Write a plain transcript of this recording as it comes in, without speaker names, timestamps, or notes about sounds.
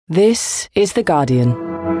This is The Guardian.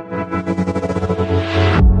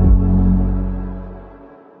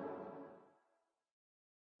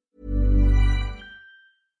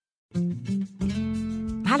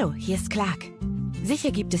 Hallo, hier ist Clark.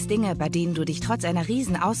 Sicher gibt es Dinge, bei denen du dich trotz einer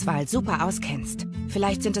Riesenauswahl super auskennst.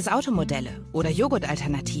 Vielleicht sind es Automodelle oder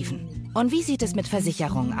Joghurtalternativen. Und wie sieht es mit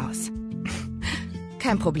Versicherungen aus?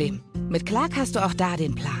 Kein Problem. Mit Clark hast du auch da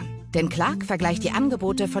den Plan. Denn Clark vergleicht die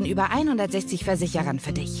Angebote von über 160 Versicherern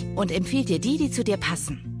für dich und empfiehlt dir die zu dir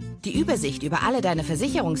passen. Die Übersicht über alle deine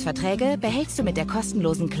Versicherungsverträge behältst du mit der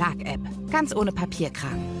kostenlosen Clark-App. Ganz ohne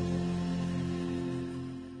Papierkram.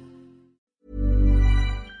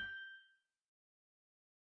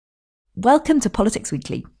 Welcome to Politics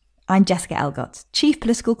Weekly. I'm Jessica Elgot, Chief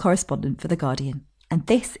Political Correspondent for The Guardian, and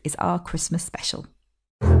this is our Christmas special.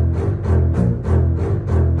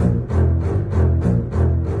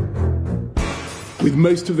 With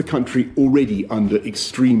most of the country already under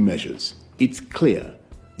extreme measures, it's clear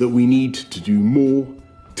that we need to do more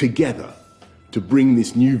together to bring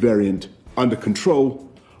this new variant under control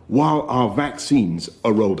while our vaccines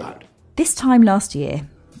are rolled out. This time last year,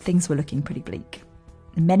 things were looking pretty bleak.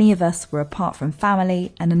 Many of us were apart from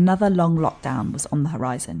family and another long lockdown was on the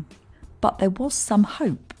horizon. But there was some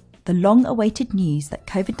hope. The long-awaited news that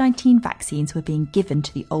COVID-19 vaccines were being given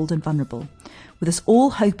to the old and vulnerable, with us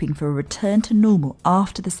all hoping for a return to normal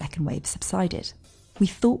after the second wave subsided. We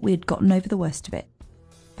thought we had gotten over the worst of it.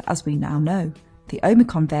 But as we now know, the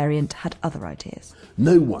Omicron variant had other ideas.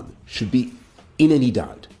 No one should be in any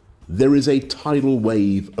doubt. There is a tidal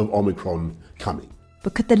wave of Omicron coming.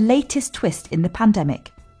 But could the latest twist in the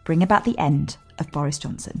pandemic bring about the end of Boris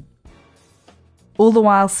Johnson? All the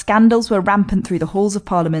while, scandals were rampant through the halls of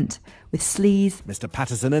Parliament, with sleaze. Mr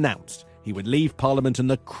Patterson announced he would leave Parliament and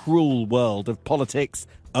the cruel world of politics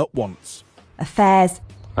at once. Affairs.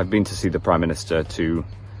 I've been to see the Prime Minister to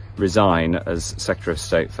resign as Secretary of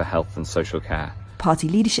State for Health and Social Care. Party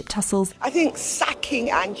leadership tussles. I think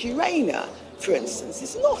sacking Andrew Rayner, for instance,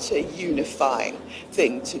 is not a unifying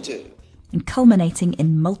thing to do. And culminating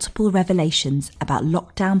in multiple revelations about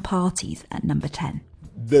lockdown parties at Number 10.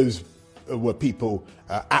 Those were people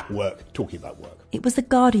at work talking about work. It was the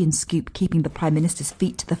Guardian scoop keeping the Prime Minister's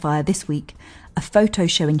feet to the fire this week, a photo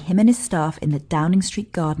showing him and his staff in the Downing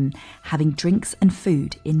Street garden having drinks and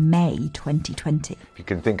food in May 2020. You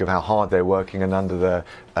can think of how hard they're working, and under the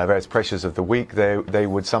various pressures of the week, they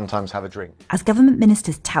would sometimes have a drink. As government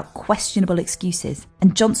ministers tout questionable excuses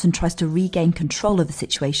and Johnson tries to regain control of the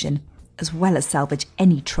situation, as well as salvage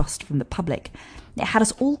any trust from the public, it had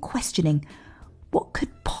us all questioning what could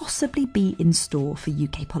possibly be in store for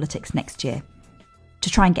UK politics next year. To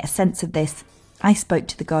try and get a sense of this, I spoke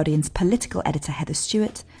to The Guardian's political editor Heather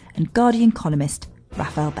Stewart and Guardian columnist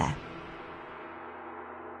Rafael Behr.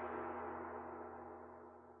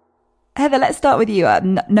 Heather, let's start with you.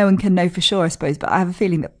 No one can know for sure, I suppose, but I have a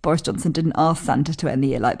feeling that Boris Johnson didn't ask Santa to end the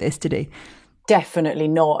year like this, did he? Definitely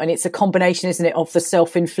not. And it's a combination, isn't it, of the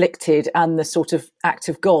self-inflicted and the sort of act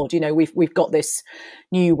of God. You know, we've got this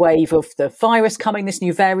new wave of the virus coming, this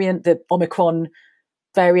new variant, the Omicron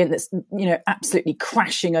variant that's, you know, absolutely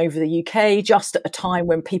crashing over the UK just at a time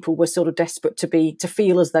when people were sort of desperate to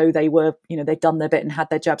feel as though they were, you know, they'd done their bit and had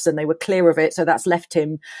their jabs and they were clear of it. So that's left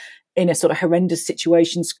him in a sort of horrendous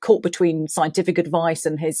situations, caught between scientific advice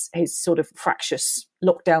and his sort of fractious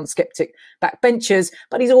lockdown skeptic backbenchers.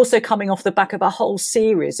 But he's also coming off the back of a whole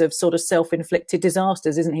series of sort of self-inflicted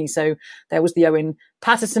disasters, isn't he? So there was the Owen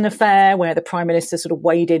Patterson affair where the Prime Minister sort of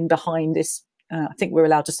weighed in behind this, I think we're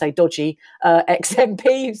allowed to say dodgy,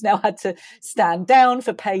 ex-MP who's now had to stand down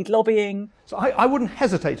for paid lobbying. So I wouldn't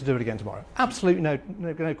hesitate to do it again tomorrow. Absolutely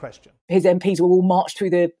no question. His MPs will all march through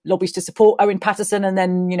the lobbies to support Owen Patterson, and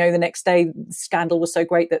then, you know, the next day the scandal was so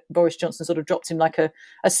great that Boris Johnson sort of dropped him like a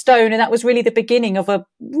stone, and that was really the beginning of a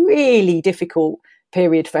really difficult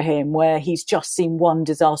period for him, where he's just seen one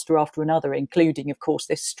disaster after another, including, of course,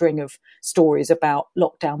 this string of stories about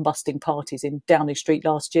lockdown busting parties in Downing Street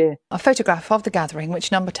last year. A photograph of the gathering, which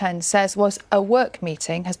Number 10 says was a work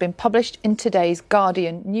meeting, has been published in today's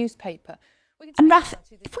Guardian newspaper. And Raf,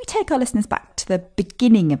 if we take our listeners back to the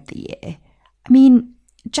beginning of the year, I mean,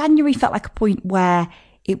 January felt like a point where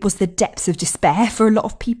it was the depths of despair for a lot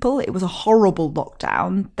of people. It was a horrible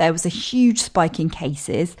lockdown. There was a huge spike in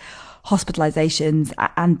cases, hospitalisations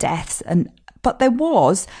and deaths, but there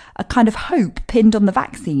was a kind of hope pinned on the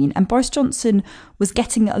vaccine, and Boris Johnson was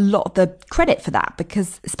getting a lot of the credit for that,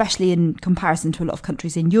 because especially in comparison to a lot of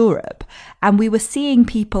countries in Europe, and we were seeing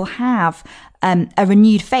people have a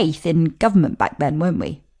renewed faith in government back then, weren't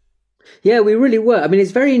we? Yeah, we really were. I mean,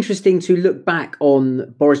 it's very interesting to look back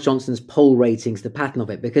on Boris Johnson's poll ratings, the pattern of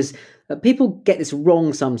it, because people get this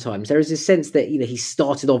wrong sometimes. There is this sense that, he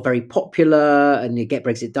started off very popular and Get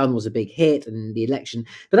Brexit Done was a big hit and the election.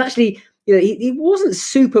 But actually, he wasn't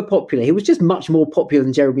super popular. He was just much more popular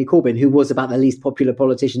than Jeremy Corbyn, who was about the least popular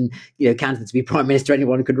politician, candidate to be prime minister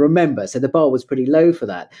anyone could remember. So the bar was pretty low for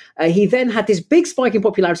that. He then had this big spike in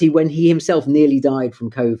popularity when he himself nearly died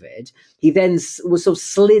from COVID. He then was sort of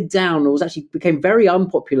slid down, or became very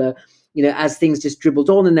unpopular, as things just dribbled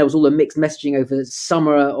on, and there was all the mixed messaging over the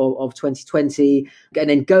summer of 2020. And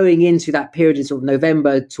then going into that period in sort of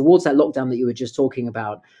November, towards that lockdown that you were just talking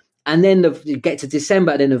about. And then you get to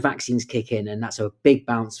December, and then the vaccines kick in, and that's a big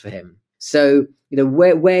bounce for him. So,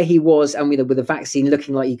 where he was, and with the vaccine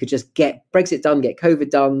looking like you could just get Brexit done, get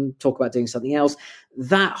COVID done, talk about doing something else,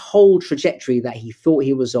 that whole trajectory that he thought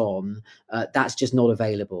he was on, that's just not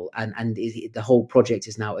available. And the whole project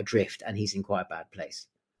is now adrift, and he's in quite a bad place.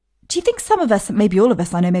 Do you think some of us, maybe all of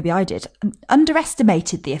us, I know maybe I did,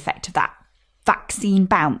 underestimated the effect of that vaccine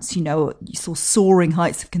bounce? You saw soaring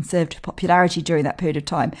heights of Conservative popularity during that period of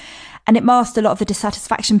time. And it masked a lot of the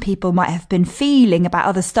dissatisfaction people might have been feeling about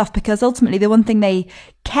other stuff, because ultimately the one thing they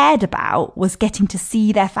cared about was getting to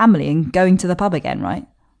see their family and going to the pub again, right?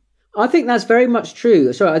 I think that's very much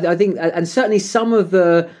true. So I think, and certainly some of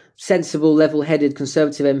the sensible, level-headed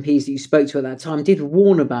Conservative MPs that you spoke to at that time did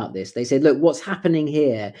warn about this. They said, look, what's happening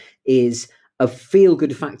here is a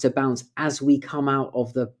feel-good factor bounce as we come out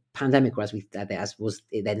of the pandemic, or as was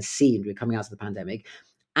then seen, we're coming out of the pandemic,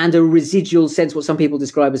 and a residual sense, what some people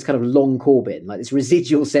describe as kind of long Corbyn, like this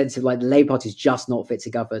residual sense of like the Labour Party is just not fit to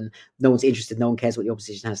govern. No one's interested. No one cares what the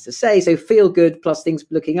opposition has to say. So feel good plus things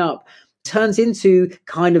looking up turns into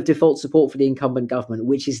kind of default support for the incumbent government,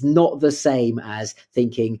 which is not the same as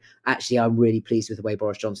thinking, actually, I'm really pleased with the way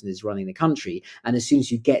Boris Johnson is running the country. And as soon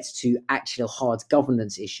as you get to actual hard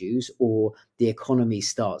governance issues, or the economy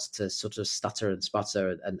starts to sort of stutter and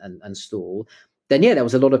sputter and stall, then there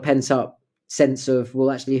was a lot of pent up sense of,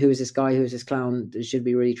 well, actually, who is this guy? Who is this clown? Should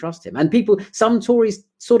we really trust him? And some Tories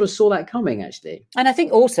sort of saw that coming, actually. And I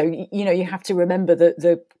think also, you have to remember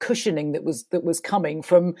the cushioning that was coming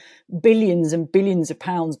from billions and billions of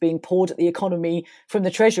pounds being poured at the economy from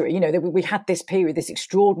the Treasury. We had this period, this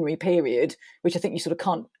extraordinary period, which I think you sort of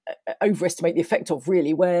can't overestimate the effect of,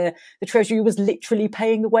 really, where the Treasury was literally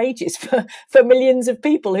paying the wages for millions of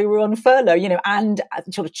people who were on furlough, and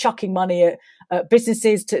sort of chucking money at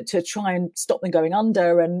businesses to try and stop them going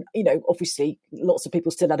under. And, obviously lots of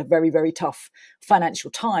people still had a very, very tough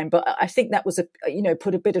financial time. But I think that was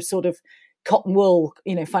put a bit of sort of cotton wool,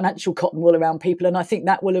 financial cotton wool around people. And I think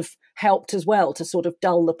that will have helped as well to sort of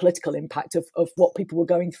dull the political impact of what people were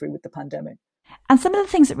going through with the pandemic. And some of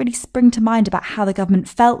the things that really spring to mind about how the government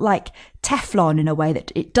felt like Teflon in a way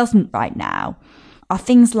that it doesn't right now are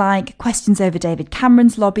things like questions over David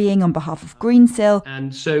Cameron's lobbying on behalf of Greensill.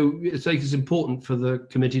 And so it's important for the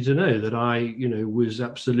committee to know that I, was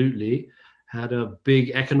absolutely had a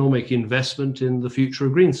big economic investment in the future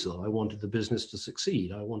of Greensill. I wanted the business to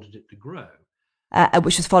succeed. I wanted it to grow.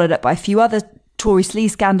 Which was followed up by a few other Tory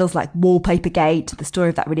sleaze scandals like Wallpapergate, the story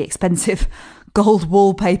of that really expensive gold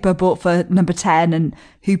wallpaper bought for Number 10 and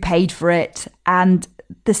who paid for it, and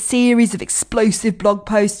the series of explosive blog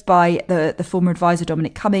posts by the former advisor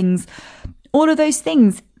Dominic Cummings. All of those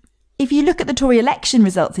things, if you look at the Tory election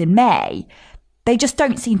results in May, they just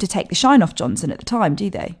don't seem to take the shine off Johnson at the time, do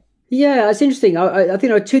they? Yeah, it's interesting. I think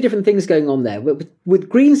there are two different things going on there. With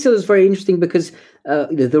Greensill, it's very interesting because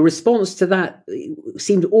the response to that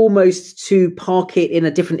seemed almost to park it in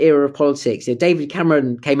a different era of politics. David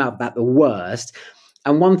Cameron came out of that the worst.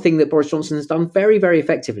 And one thing that Boris Johnson has done very, very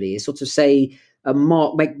effectively is sort of say,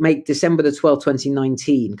 make December the 12th,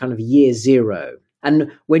 2019 kind of year zero.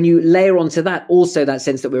 And when you layer onto that also that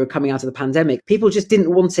sense that we were coming out of the pandemic, people just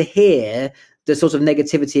didn't want to hear the sort of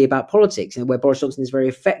negativity about politics. And where Boris Johnson is very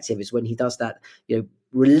effective is when he does that,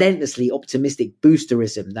 relentlessly optimistic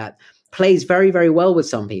boosterism that plays very, very well with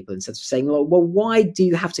some people, instead of saying, well, why do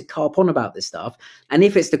you have to carp on about this stuff? And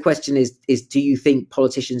if it's the question is do you think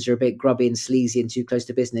politicians are a bit grubby and sleazy and too close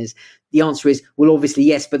to business? The answer is, well, obviously,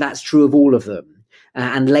 yes, but that's true of all of them.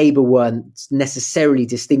 And Labour weren't necessarily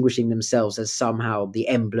distinguishing themselves as somehow the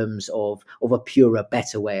emblems of a purer,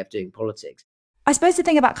 better way of doing politics. I suppose the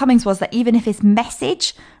thing about Cummings was that even if his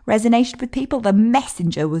message resonated with people, the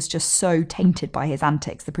messenger was just so tainted by his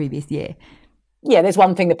antics the previous year. Yeah, there's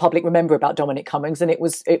one thing the public remember about Dominic Cummings, and it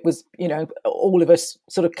was, all of us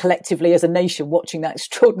sort of collectively as a nation watching that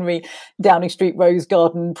extraordinary Downing Street Rose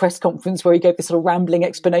Garden press conference where he gave this sort of rambling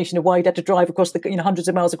explanation of why he'd had to drive across the, hundreds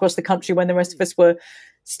of miles across the country when the rest of us were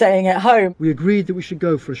staying at home. We agreed that we should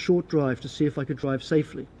go for a short drive to see if I could drive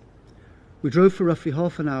safely. We drove for roughly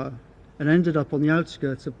half an hour and ended up on the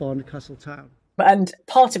outskirts of Barnard town. And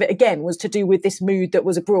part of it, again, was to do with this mood that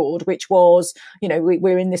was abroad, which was,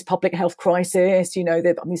 we're in this public health crisis.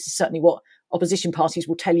 This is certainly what opposition parties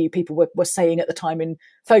will tell you people were saying at the time in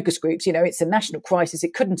focus groups. It's a national crisis.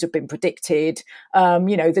 It couldn't have been predicted.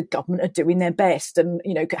 The government are doing their best. And,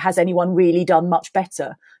 has anyone really done much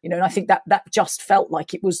better? And I think that just felt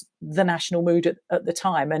like it was the national mood at the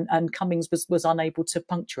time. And Cummings was unable to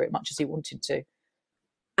puncture it much as he wanted to.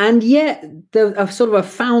 And yet, a sort of a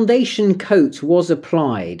foundation coat was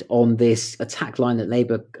applied on this attack line that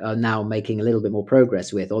Labour are now making a little bit more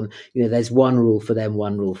progress with. On, there's one rule for them,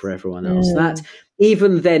 one rule for everyone else. That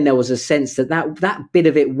even then there was a sense that bit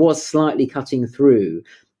of it was slightly cutting through,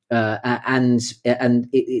 and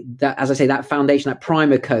that, as I say, that foundation, that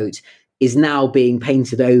primer coat, is now being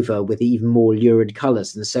painted over with even more lurid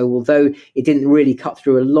colours. And so, although it didn't really cut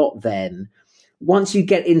through a lot then, once you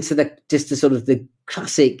get into the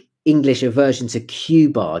classic English aversion to queue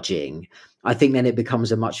barging, I think then it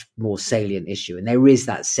becomes a much more salient issue. And there is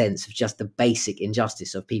that sense of just the basic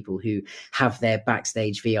injustice of people who have their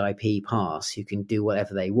backstage VIP pass, who can do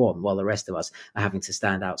whatever they want, while the rest of us are having to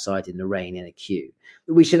stand outside in the rain in a queue.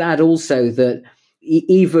 We should add also that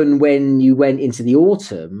even when you went into the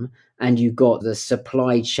autumn and you got the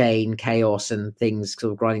supply chain chaos and things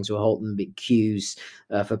sort of grinding to a halt and big queues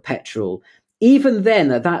for petrol, even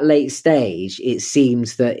then, at that late stage, it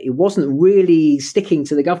seems that it wasn't really sticking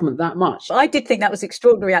to the government that much. I did think that was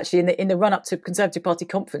extraordinary, actually, in the run-up to Conservative Party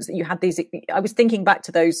conference, that you had these. I was thinking back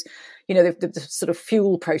to those, the sort of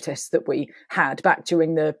fuel protests that we had back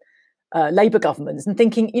during the Labour governments, and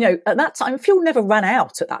thinking, at that time, fuel never ran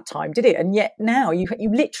out at that time, did it? And yet now you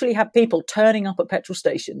literally have people turning up at petrol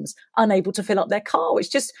stations unable to fill up their car,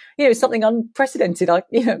 which just, something unprecedented. I,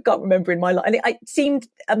 can't remember in my life. And it seemed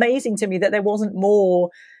amazing to me that there wasn't more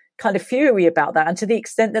kind of fury about that. And to the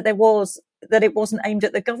extent that there was, that it wasn't aimed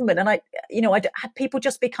at the government. And I had people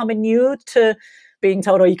just become inured to being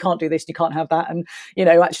told, oh, you can't do this, you can't have that. And,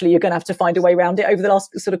 actually, you're going to have to find a way around it over the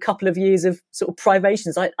last sort of couple of years of sort of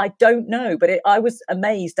privations. I don't know, but I was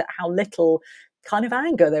amazed at how little kind of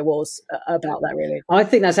anger there was about that, really. I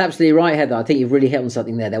think that's absolutely right, Heather. I think you've really hit on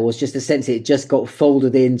something there. There was just a sense it just got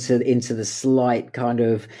folded into the slight kind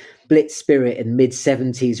of blitz spirit and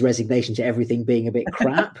mid-70s resignation to everything being a bit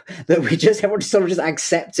crap that everyone sort of just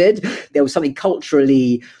accepted. There was something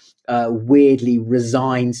culturally weirdly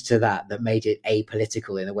resigned to that made it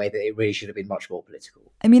apolitical in a way that it really should have been much more political.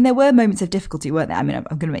 I mean, there were moments of difficulty, weren't there? I mean, I'm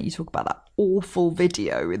going to make you talk about that awful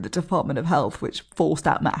video in the Department of Health, which forced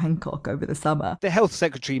out Matt Hancock over the summer. The Health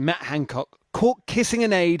Secretary, Matt Hancock, caught kissing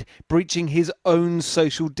an aide, breaching his own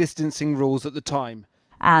social distancing rules at the time.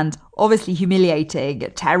 And obviously humiliating,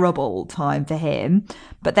 terrible time for him.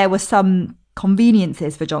 But there were some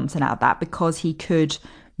conveniences for Johnson out of that, because he could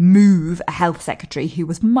move a health secretary who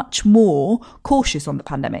was much more cautious on the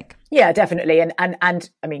pandemic. Yeah, definitely. And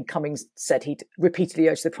I mean, Cummings said he'd repeatedly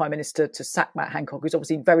urged the Prime Minister to sack Matt Hancock, who's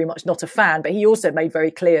obviously very much not a fan, but he also made very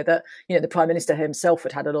clear that, the Prime Minister himself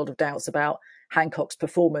had a lot of doubts about Hancock's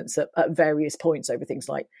performance at various points over things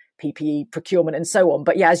like PPE procurement and so on.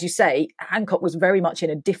 But yeah, as you say, Hancock was very much in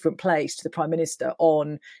a different place to the Prime Minister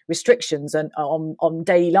on restrictions and on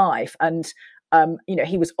daily life. And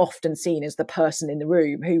he was often seen as the person in the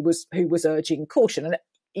room who was urging caution. And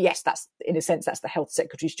yes, that's in a sense, that's the health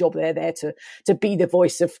secretary's job. They're there to be the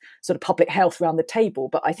voice of sort of public health around the table.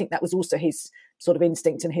 But I think that was also his sort of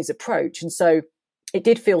instinct and his approach. And so it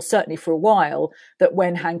did feel certainly for a while that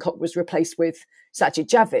when Hancock was replaced with Sajid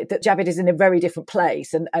Javid, that Javid is in a very different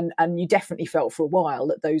place. And you definitely felt for a while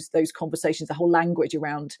that those conversations, the whole language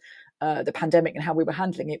around the pandemic and how we were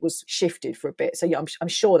handling it was shifted for a bit. So yeah, I'm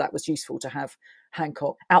sure that was useful to have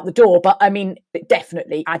Hancock out the door. But I mean, it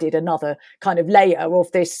definitely added another kind of layer of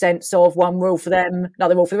this sense of one rule for them,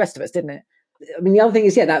 another rule for the rest of us, didn't it? I mean, the other thing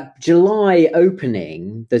is, that July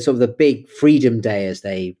opening, the sort of the big Freedom Day, as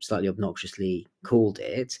they slightly obnoxiously called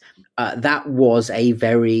it, that was a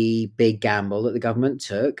very big gamble that the government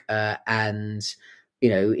took. And,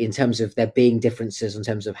 in terms of there being differences in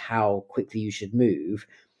terms of how quickly you should move.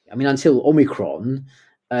 I mean, until Omicron,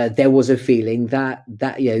 there was a feeling that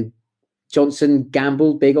Johnson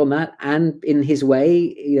gambled big on that. And in his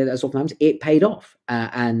way, as often happens, it paid off.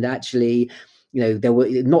 And actually, there were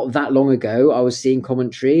not that long ago, I was seeing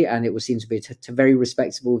commentary, and it was seen to be a very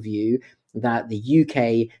respectable view that the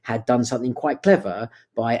UK had done something quite clever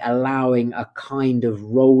by allowing a kind of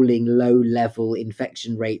rolling low-level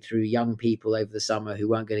infection rate through young people over the summer who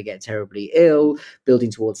weren't going to get terribly ill, building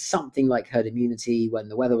towards something like herd immunity when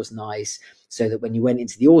the weather was nice, so that when you went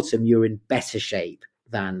into the autumn, you were in better shape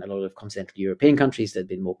than a lot of continental European countries that had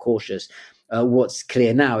been more cautious. What's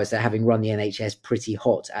clear now is that having run the NHS pretty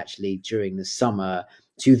hot actually during the summer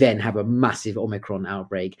to then have a massive Omicron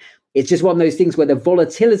outbreak, it's just one of those things where the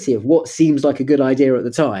volatility of what seems like a good idea at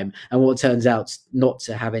the time and what turns out not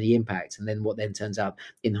to have any impact, and then what then turns out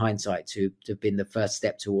in hindsight to have been the first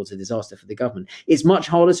step towards a disaster for the government, it's much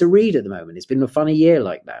harder to read at the moment. It's been a funny year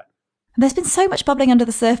like that. There's been so much bubbling under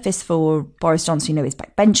the surface for Boris Johnson, his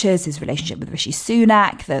backbenchers, his relationship with Rishi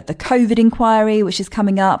Sunak, the COVID inquiry, which is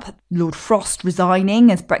coming up, Lord Frost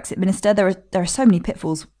resigning as Brexit minister. There are so many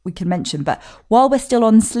pitfalls we can mention. But while we're still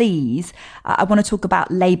on sleaze, I want to talk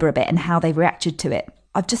about Labour a bit and how they've reacted to it.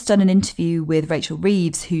 I've just done an interview with Rachel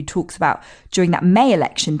Reeves, who talks about during that May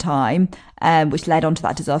election time, which led on to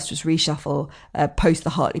that disastrous reshuffle post the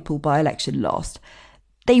Hartlepool by-election loss.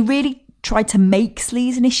 They really tried to make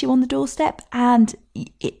sleaze an issue on the doorstep, and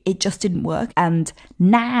it just didn't work. And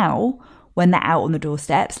now, when they're out on the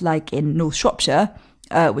doorsteps, like in North Shropshire,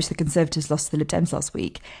 which the Conservatives lost to the Lib Dems last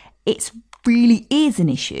week, it really is an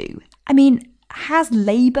issue. I mean, has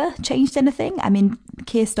Labour changed anything? I mean,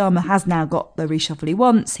 Keir Starmer has now got the reshuffle he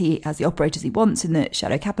wants. He has the operators he wants in the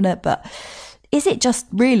shadow cabinet, but is it just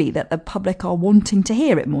really that the public are wanting to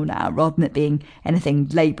hear it more now, rather than it being anything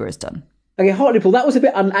Labour has done? Okay, Hartlepool, that was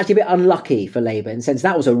actually a bit unlucky for Labour in the sense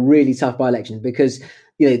that was a really tough by-election because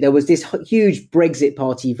there was this huge Brexit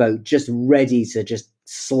Party vote just ready to just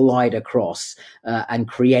slide across and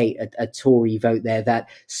create a Tory vote there that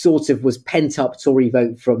sort of was pent-up Tory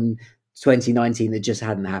vote from 2019 that just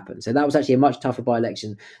hadn't happened. So that was actually a much tougher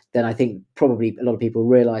by-election than I think probably a lot of people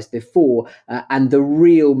realised before. And the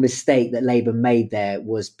real mistake that Labour made there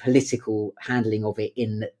was political handling of it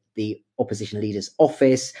in the opposition leader's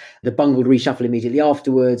office, the bungled reshuffle immediately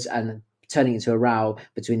afterwards, and turning into a row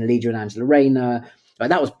between the leader and Angela Rayner.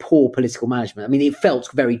 That was poor political management. I mean, it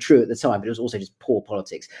felt very true at the time, but it was also just poor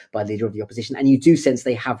politics by the leader of the opposition. And you do sense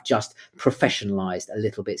they have just professionalised a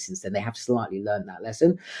little bit since then. They have slightly learned that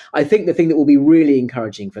lesson. I think the thing that will be really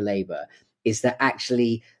encouraging for Labour is that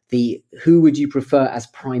actually the who would you prefer as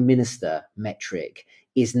Prime Minister metric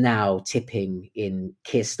is now tipping in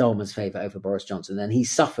Keir Starmer's favour over Boris Johnson, and he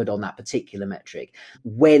suffered on that particular metric.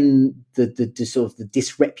 When the sort of the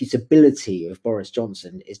disreputability of Boris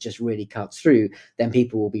Johnson is just really cut through, then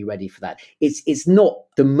people will be ready for that. It's not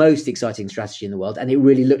the most exciting strategy in the world, and it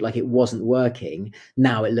really looked like it wasn't working.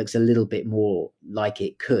 Now it looks a little bit more like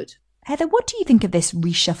it could. Heather, what do you think of this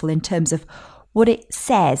reshuffle in terms of what it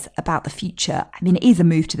says about the future? I mean, it is a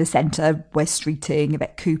move to the centre, Wes Streeting,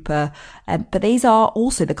 Yvette Cooper, but these are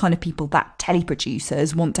also the kind of people that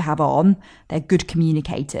teleproducers want to have on. They're good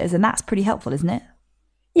communicators, and that's pretty helpful, isn't it?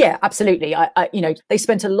 Yeah, absolutely. They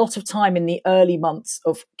spent a lot of time in the early months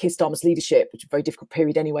of Keir Starmer's leadership, which is a very difficult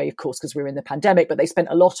period anyway, of course, because we were in the pandemic, but they spent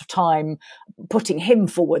a lot of time putting him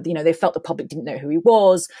forward. They felt the public didn't know who he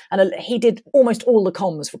was. And he did almost all the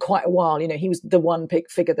comms for quite a while. He was the one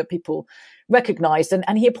figure that people recognised.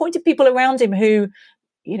 And he appointed people around him who,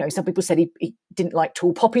 some people said he didn't like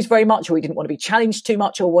tall poppies very much, or he didn't want to be challenged too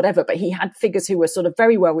much or whatever, but he had figures who were sort of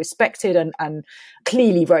very well respected and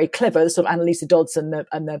clearly very clever, sort of Annalisa Dodds and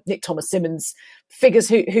the Nick Thomas Symonds figures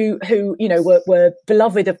who were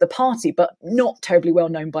beloved of the party, but not terribly well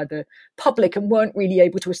known by the public and weren't really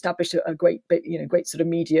able to establish a great sort of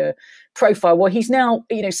media profile. Well, he's now,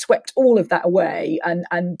 swept all of that away, and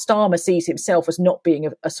Starmer sees himself as not being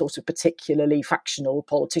a sort of particularly factional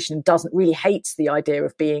politician, and doesn't really hates the idea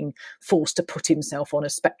of being forced to put himself on a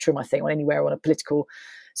spectrum, I think, or anywhere on a political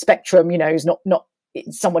spectrum. Is not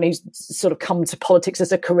someone who's sort of come to politics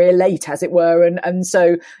as a career late, as it were, and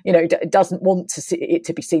so doesn't want to see it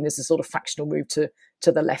to be seen as a sort of factional move to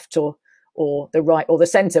the left or the right or the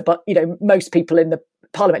centre. But most people in the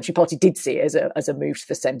parliamentary party did see it as a move to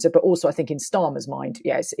the centre. But also, I think in Starmer's mind,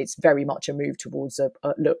 yes, it's very much a move towards a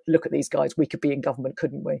look at these guys. We could be in government,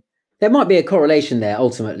 couldn't we? There might be a correlation there,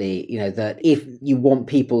 ultimately, that if you want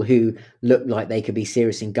people who look like they could be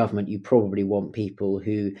serious in government, you probably want people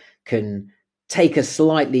who can take a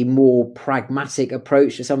slightly more pragmatic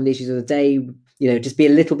approach to some of the issues of the day, just be a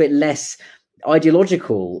little bit less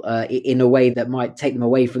ideological in a way that might take them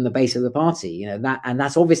away from the base of the party.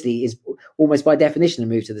 That's obviously is almost by definition a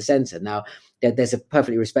move to the centre. Now, there's a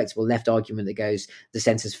perfectly respectable left argument that goes the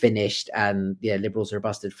centre's finished and liberals are a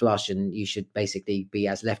busted flush and you should basically be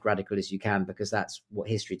as left radical as you can because that's what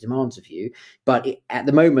history demands of you. But at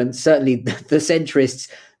the moment, certainly the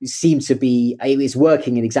centrists seem to be, it's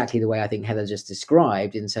working in exactly the way I think Heather just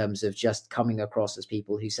described, in terms of just coming across as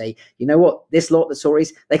people who say, you know what, this lot, the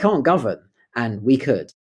Tories, they can't govern and we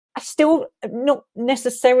could. I'm still not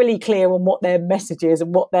necessarily clear on what their message is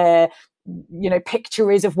and what their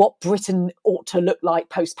picture is of what Britain ought to look like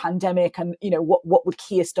post-pandemic, and what would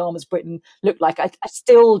Keir Starmer's Britain look like. I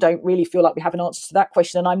still don't really feel like we have an answer to that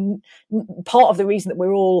question, and I'm part of the reason that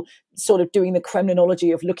we're all sort of doing the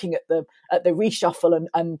Kremlinology of looking at the reshuffle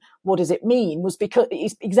and what does it mean, was because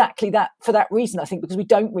it's exactly that, for that reason, I think, because we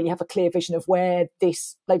don't really have a clear vision of where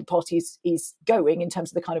this Labour Party is going in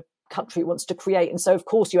terms of the kind of country it wants to create. And so, of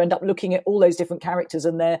course, you end up looking at all those different characters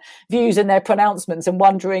and their views and their pronouncements and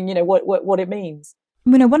wondering, what it means.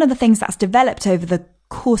 One of the things that's developed over the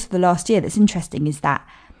course of the last year that's interesting is that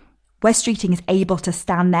Wes Streeting is able to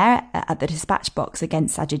stand there at the dispatch box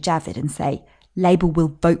against Sajid Javid and say, Labour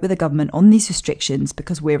will vote with the government on these restrictions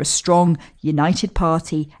because we're a strong, united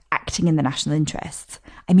party acting in the national interests.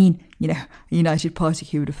 I mean, a united party,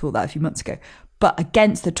 who would have thought that a few months ago? But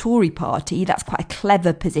against the Tory party, that's quite a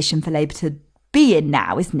clever position for Labour to be in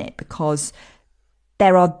now, isn't it? Because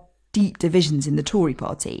there are deep divisions in the Tory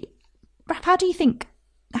party. How bad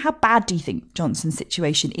do you think Johnson's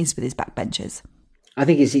situation is with his backbenchers? I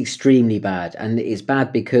think it's extremely bad. And it's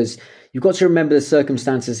bad because you've got to remember the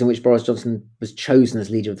circumstances in which Boris Johnson was chosen as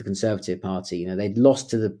leader of the Conservative Party. They'd lost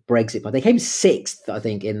to the Brexit Party. They came sixth, I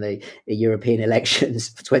think, in the European elections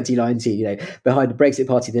for 2019, behind the Brexit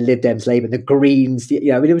Party, the Lib Dems, Labour, the Greens.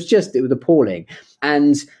 It was appalling.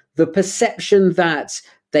 And the perception that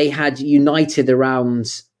they had united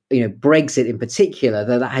around Brexit in particular,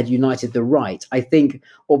 that had united the right, I think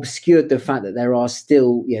obscured the fact that there are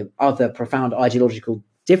still, other profound ideological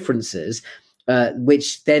differences,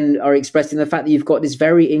 which then are expressed in the fact that you've got this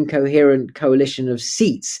very incoherent coalition of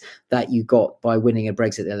seats that you got by winning a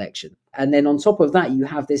Brexit election. And then on top of that, you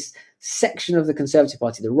have this section of the Conservative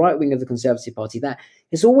Party, the right wing of the Conservative Party, that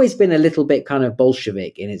has always been a little bit kind of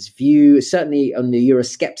Bolshevik in its view, certainly on the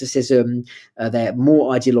Euroscepticism. They're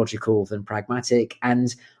more ideological than pragmatic.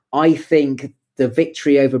 And I think the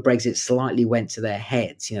victory over Brexit slightly went to their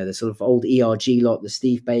heads, the sort of old ERG lot, the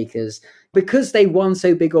Steve Bakers. Because they won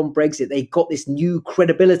so big on Brexit, they got this new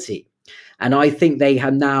credibility. And I think they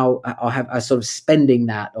have now are sort of spending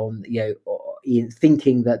that on,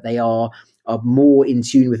 thinking that they are more in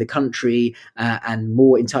tune with the country and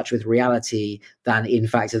more in touch with reality than in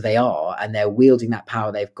fact they are, and they're wielding that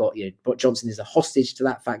power they've got. Johnson is a hostage to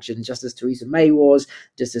that faction, just as Theresa May was,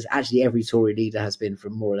 just as actually every Tory leader has been for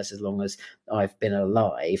more or less as long as I've been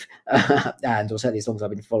alive, and or certainly as long as I've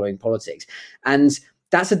been following politics. And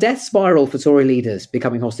that's a death spiral for Tory leaders,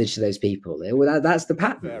 becoming hostage to those people. That's the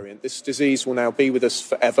pattern. This disease will now be with us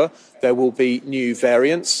forever. There will be new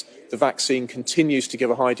variants. The vaccine continues to give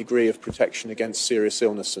a high degree of protection against serious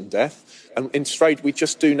illness and death. And I'm afraid we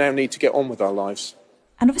just do now need to get on with our lives.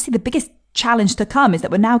 And obviously the biggest challenge to come is that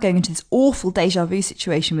we're now going into this awful deja vu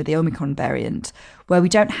situation with the Omicron variant, where we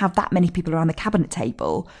don't have that many people around the cabinet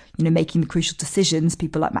table, making the crucial decisions,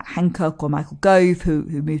 people like Matt Hancock or Michael Gove, who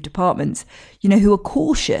moved departments, who are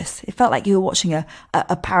cautious. It felt like you were watching a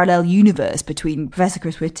parallel universe between Professor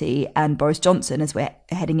Chris Whitty and Boris Johnson as we're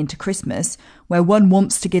heading into Christmas, where one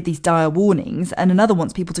wants to give these dire warnings and another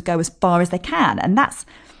wants people to go as far as they can. And that's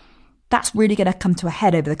really going to come to a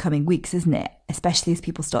head over the coming weeks, isn't it? Especially as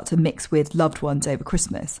people start to mix with loved ones over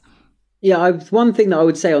Christmas. Yeah, one thing that I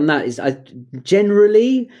would say on that is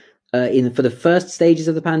generally, for the first stages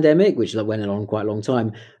of the pandemic, which went on quite a long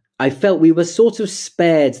time, I felt we were sort of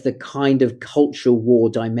spared the kind of culture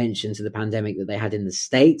war dimension to the pandemic that they had in the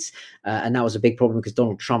States. And that was a big problem because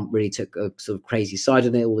Donald Trump really took a sort of crazy side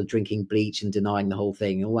on it, all the drinking bleach and denying the whole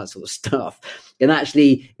thing and all that sort of stuff. And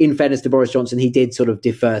actually, in fairness to Boris Johnson, he did sort of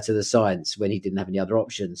defer to the science when he didn't have any other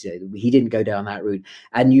options. He didn't go down that route.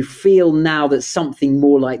 And you feel now that something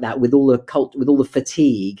more like that, with all the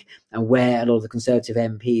fatigue and where a lot of the Conservative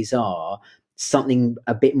MPs are, something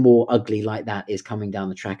a bit more ugly like that is coming down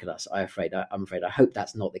the track at us. I'm afraid. I hope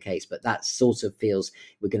that's not the case, but that sort of feels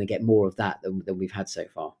we're going to get more of that than we've had so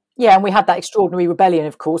far. Yeah, and we had that extraordinary rebellion,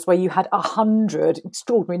 of course, where you had 100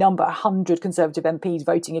 Conservative MPs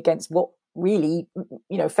voting against what really,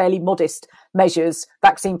 fairly modest measures,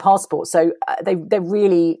 vaccine passports. So they're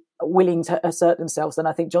really willing to assert themselves, then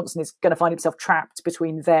I think Johnson is going to find himself trapped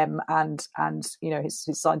between them and his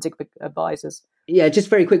scientific advisors. Yeah, just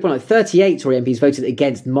very quick one. 38 Tory MPs voted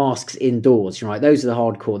against masks indoors. Right, those are the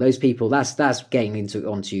hardcore. Those people. That's getting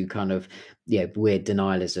onto kind of weird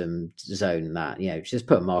denialism zone. That just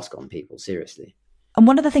put a mask on, people. Seriously. And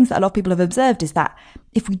one of the things that a lot of people have observed is that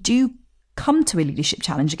if we do come to a leadership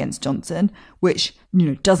challenge against Johnson, which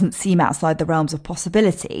doesn't seem outside the realms of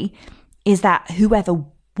possibility, is that whoever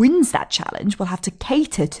wins that challenge will have to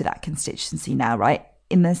cater to that constituency now, right?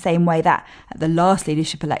 In the same way that at the last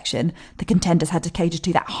leadership election, the contenders had to cater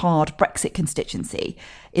to that hard Brexit constituency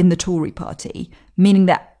in the Tory party, meaning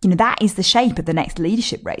that, that is the shape of the next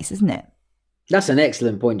leadership race, isn't it? That's an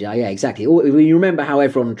excellent point, yeah, exactly. You remember how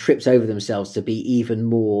everyone trips over themselves to be even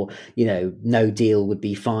more, no deal would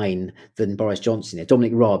be fine than Boris Johnson.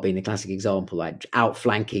 Dominic Raab being the classic example, like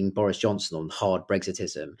outflanking Boris Johnson on hard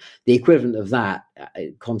Brexitism. The equivalent of that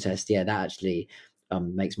contest, that actually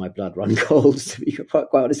makes my blood run cold, to be quite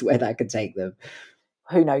honest, where that could take them.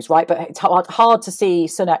 Who knows, right? But it's hard to see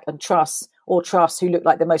Sunak and Truss, who look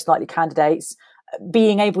like the most likely candidates,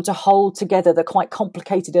 being able to hold together the quite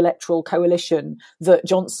complicated electoral coalition that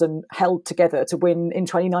Johnson held together to win in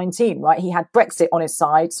 2019, right? He had Brexit on his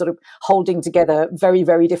side, sort of holding together very,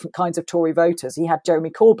 very different kinds of Tory voters. He had Jeremy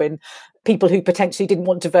Corbyn, people who potentially didn't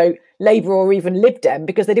want to vote Labour or even Lib Dem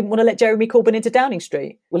because they didn't want to let Jeremy Corbyn into Downing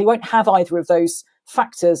Street. Well, he won't have either of those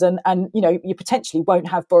factors, and you potentially won't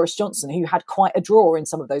have Boris Johnson, who had quite a draw in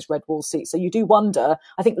some of those red wall seats. So you do wonder.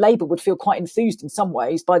 I think Labour would feel quite enthused in some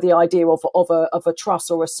ways by the idea of a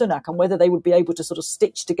Truss or a Sunak, and whether they would be able to sort of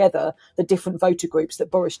stitch together the different voter groups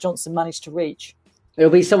that Boris Johnson managed to reach.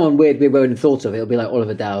 It'll be someone weird we won't have thought of. It'll be like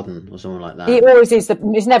Oliver Dowden or someone like that. He always is.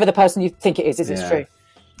 It's never the person you think it is it's true.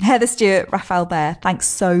 Heather Stewart, Rafael Behr, thanks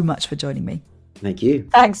so much for joining me. Thank you.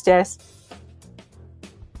 Thanks, Jess.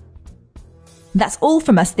 That's all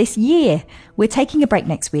from us this year. We're taking a break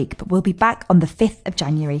next week, but we'll be back on the 5th of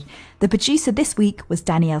January. The producer this week was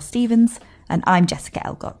Danielle Stevens, and I'm Jessica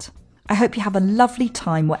Elgot. I hope you have a lovely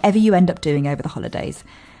time whatever you end up doing over the holidays.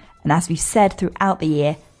 And as we've said throughout the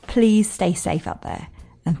year, please stay safe out there.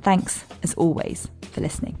 And thanks, as always, for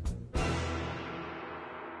listening.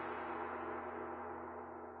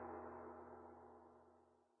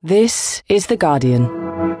 This is The Guardian.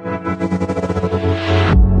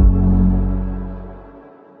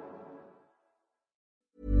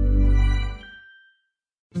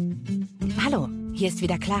 Hallo, hier ist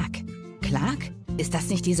wieder Clark. Clark? Ist das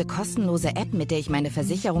nicht diese kostenlose App, mit der ich meine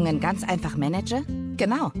Versicherungen ganz einfach manage?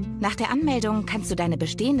 Genau. Nach der Anmeldung kannst du deine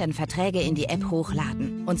bestehenden Verträge in die App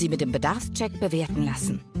hochladen und sie mit dem Bedarfscheck bewerten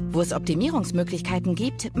lassen. Wo es Optimierungsmöglichkeiten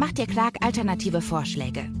gibt, macht dir Clark alternative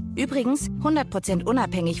Vorschläge. Übrigens 100%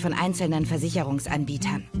 unabhängig von einzelnen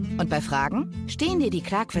Versicherungsanbietern. Und bei Fragen stehen dir die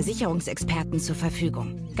Clark-Versicherungsexperten zur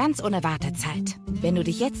Verfügung. Ganz ohne Wartezeit. Wenn du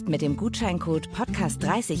dich jetzt mit dem Gutscheincode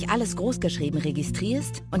Podcast30 alles großgeschrieben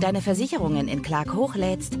registrierst und deine Versicherungen in Clark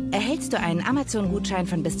hochlädst, erhältst du einen Amazon-Gutschein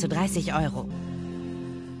von bis zu 30 €.